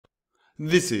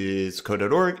This is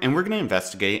code.org, and we're going to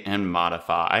investigate and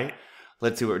modify.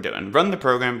 Let's see what we're doing. Run the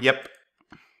program. Yep.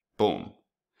 Boom.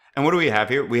 And what do we have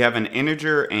here? We have an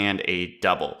integer and a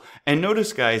double. And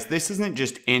notice, guys, this isn't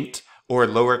just int or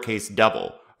lowercase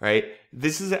double, right?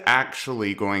 This is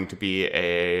actually going to be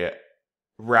a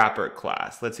wrapper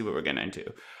class. Let's see what we're getting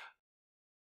into.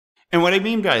 And what I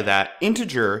mean by that,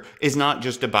 integer is not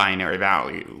just a binary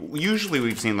value. Usually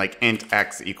we've seen like int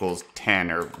x equals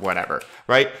 10 or whatever,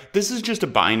 right? This is just a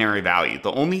binary value.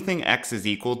 The only thing x is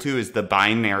equal to is the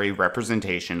binary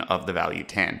representation of the value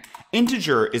 10.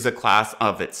 Integer is a class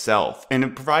of itself, and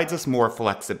it provides us more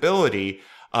flexibility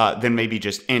than maybe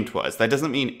just int was. That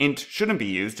doesn't mean int shouldn't be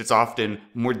used. It's often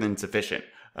more than sufficient.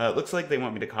 It looks like they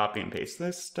want me to copy and paste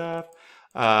this stuff.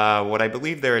 What I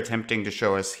believe they're attempting to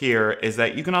show us here is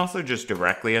that you can also just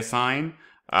directly assign.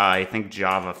 I think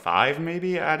Java 5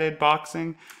 maybe added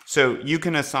boxing. So you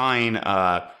can assign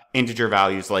integer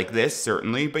values like this,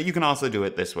 certainly, but you can also do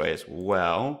it this way as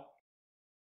well.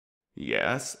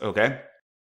 Yes, okay.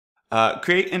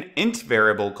 Create an int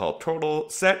variable called total.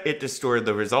 Set it to store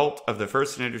the result of the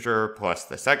first integer plus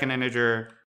the second integer.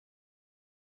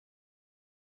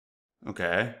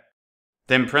 Okay.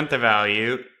 Then print the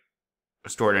value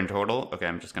stored in total. Okay,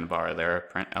 I'm just going to borrow there.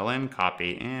 Print ln,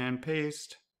 copy and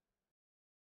paste.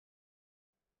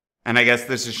 And I guess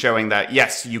this is showing that,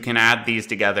 yes, you can add these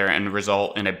together and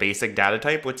result in a basic data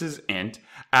type, which is int.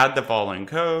 Add the following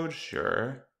code.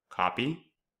 Sure. Copy.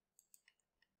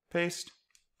 Paste.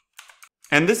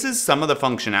 And this is some of the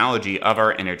functionality of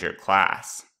our integer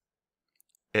class.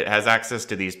 It has access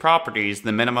to these properties,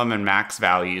 the minimum and max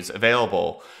values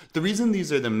available. The reason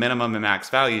these are the minimum and max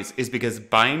values is because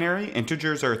binary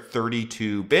integers are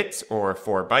 32 bits or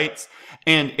 4 bytes,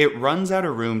 and it runs out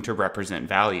of room to represent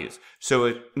values. So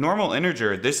a normal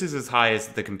integer, this is as high as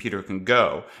the computer can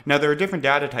go. Now there are different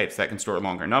data types that can store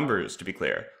longer numbers, to be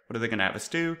clear. What are they going to have us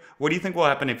do? What do you think will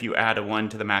happen if you add a 1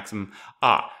 to the maximum?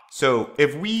 So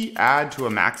if we add to a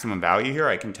maximum value here,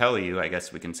 I can tell you, I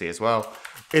guess we can see as well,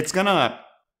 it's going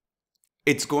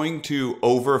to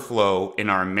overflow in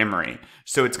our memory.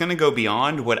 So it's going to go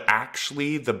beyond what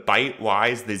actually the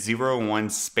byte-wise, the 0 and 1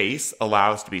 space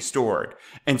allows to be stored.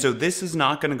 And so this is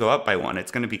not going to go up by 1.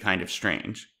 It's going to be kind of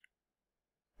strange.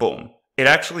 Boom. It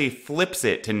actually flips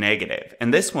it to negative.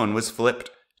 And this one was flipped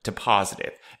to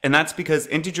positive. And that's because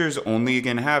integers only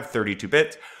again have 32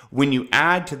 bits. When you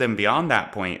add to them beyond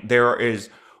that point, the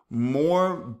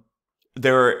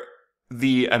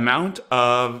amount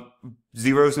of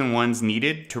zeros and ones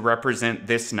needed to represent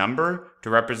this number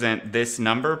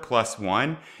plus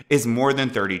 1 is more than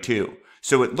 32.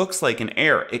 So it looks like an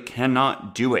error. It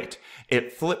cannot do it.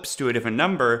 It flips to a different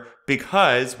number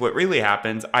because what really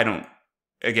happens,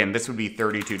 again, this would be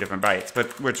 32 different bytes,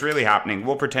 but what's really happening,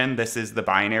 we'll pretend this is the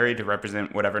binary to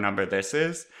represent whatever number this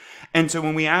is. And so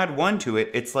when we add 1 to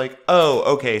it, it's like, oh,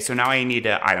 okay, so now I need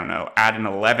to, add an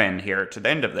 11 here to the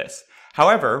end of this.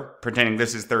 However, pretending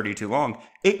this is 32 long,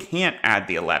 it can't add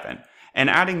the 11. And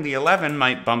adding the 11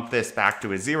 might bump this back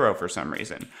to a 0 for some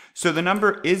reason. So the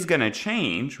number is going to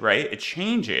change, right? It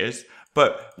changes,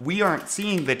 but we aren't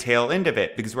seeing the tail end of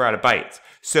it because we're out of bytes.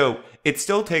 So it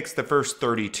still takes the first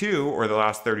 32 or the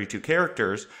last 32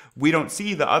 characters. We don't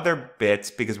see the other bits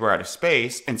because we're out of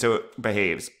space, and so it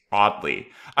behaves oddly.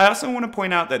 I also want to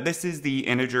point out that this is the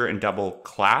integer and double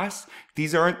class.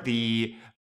 These aren't the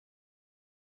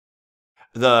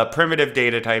primitive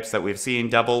data types that we've seen.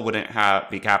 Double wouldn't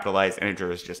be capitalized,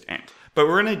 integer is just int. But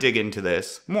we're going to dig into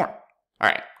this more. All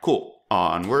right, cool.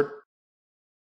 Onward.